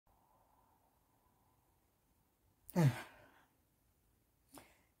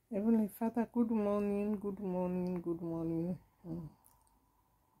Heavenly Father, good morning, good morning, good morning.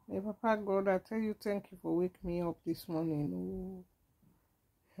 Hey, Papa God, I tell you, thank you for waking me up this morning.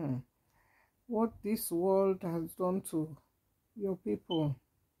 What this world has done to your people.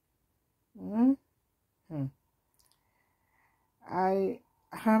 Hmm? Hmm. I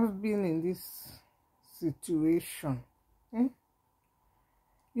have been in this situation. Hmm?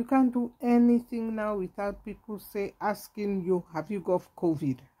 You can't do anything now without people asking you, have you got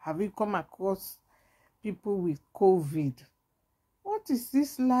COVID? Have you come across people with COVID? What is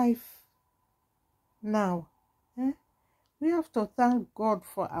this life now? Eh? We have to thank God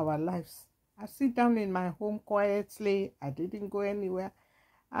for our lives. I sit down in my home quietly. I didn't go anywhere.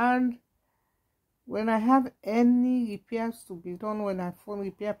 And when I have any repairs to be done, when I phone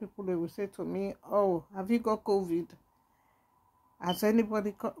repair people, they will say to me, oh, have you got COVID? Has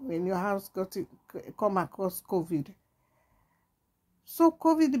anybody in your house come across COVID? So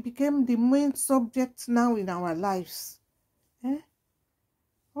COVID became the main subject now in our lives. Eh?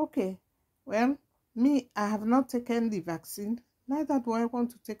 Okay, well, me, I have not taken the vaccine. Neither do I want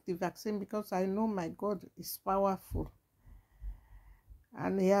to take the vaccine because I know my God is powerful.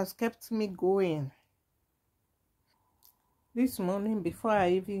 And he has kept me going. This morning, before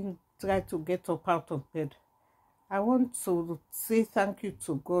I even try to get up out of bed, I want to say thank you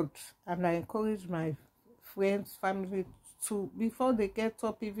to God. And I encourage my friends, family to, before they get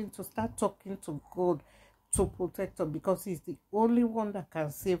up, even to start talking to God to protect us, because he's the only one that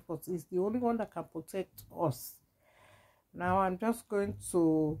can save us. He's the only one that can protect us. Now I'm just going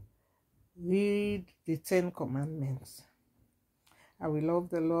to read the 10 Commandments. I will love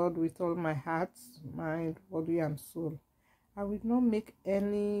the Lord with all my heart, mind, body, and soul. I will not make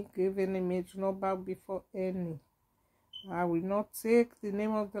any graven image, nor bow before any. I will not take the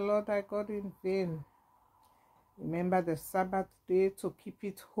name of the Lord thy God in vain. Remember the Sabbath day to keep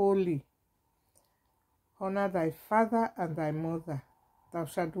it holy. Honor thy father and thy mother. Thou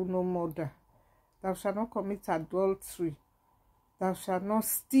shalt do no murder. Thou shalt not commit adultery. Thou shalt not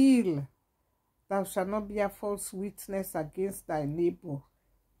steal. Thou shalt not bear false witness against thy neighbor.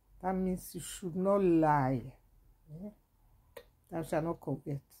 That means you should not lie. Thou shalt not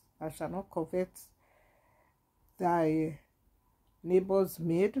covet. Thou shalt not covet thy neighbor's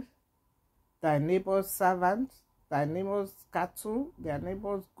maid, thy neighbor's servant, thy neighbor's cattle, their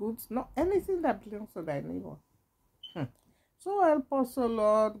neighbor's goods, not anything that belongs to thy neighbor. So help us, O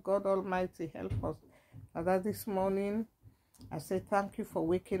Lord, God Almighty, help us. Father, this morning, I say thank you for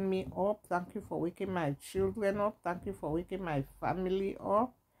waking me up. Thank you for waking my children up. Thank you for waking my family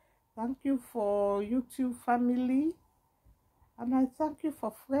up. Thank you for YouTube family. And I thank you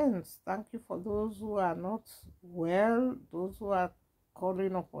for friends. Thank you for those who are not well, those who are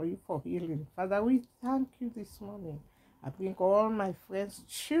calling upon you for healing. Father, we thank you this morning. I bring all my friends'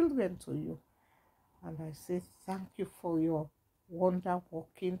 children to you. And I say thank you for your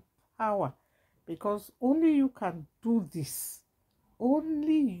wonder-working power. Because only you can do this.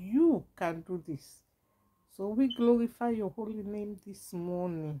 Only you can do this. So we glorify your holy name this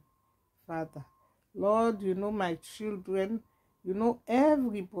morning, Father. Lord, you know my children. You know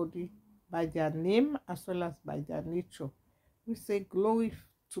everybody by their name as well as by their nature. We say glory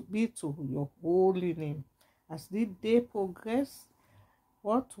to be to your holy name. As the day progresses,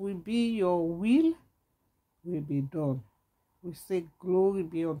 what will be your will be done. We say glory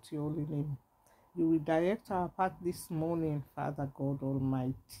be unto your holy name. You will direct our path this morning, Father God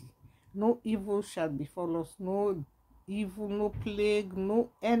Almighty. No evil shall befall us, no evil, no plague,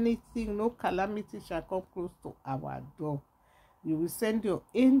 no anything, no calamity shall come close to our door. You will send your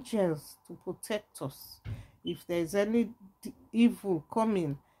angels to protect us. If there is any evil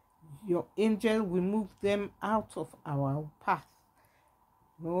coming, your angel will move them out of our path.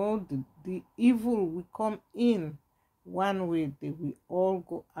 No, the evil will come in one way, they will all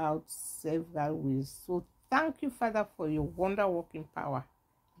go out several ways. So thank you, Father, for your wonder-working power.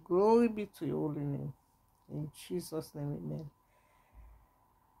 Glory be to your holy name. In Jesus' name, amen.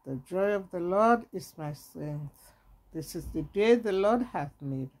 The joy of the Lord is my strength. This is the day the Lord hath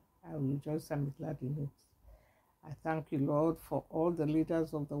made. I will rejoice and be glad in it. I thank you, Lord, for all the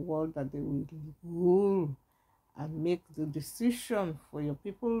leaders of the world, that they will rule and make the decision for your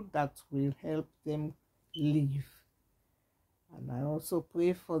people that will help them live. And I also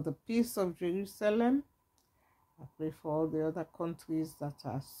pray for the peace of Jerusalem. I pray for all the other countries that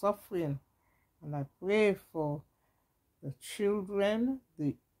are suffering. And I pray for the children,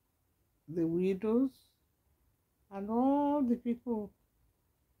 the widows, and all the people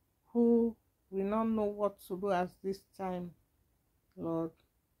who will not know what to do at this time. Lord,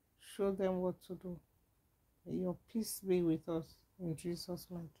 show them what to do. May your peace be with us. In Jesus'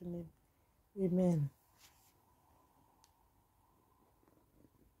 mighty name. Amen.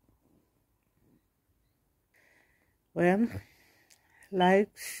 Well, like,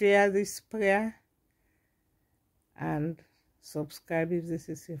 share this prayer, and subscribe if this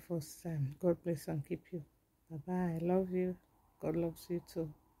is your first time. God bless and keep you. Bye-bye. I love you. God loves you too.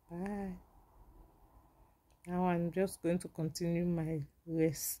 Bye. Now I'm just going to continue my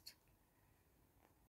rest.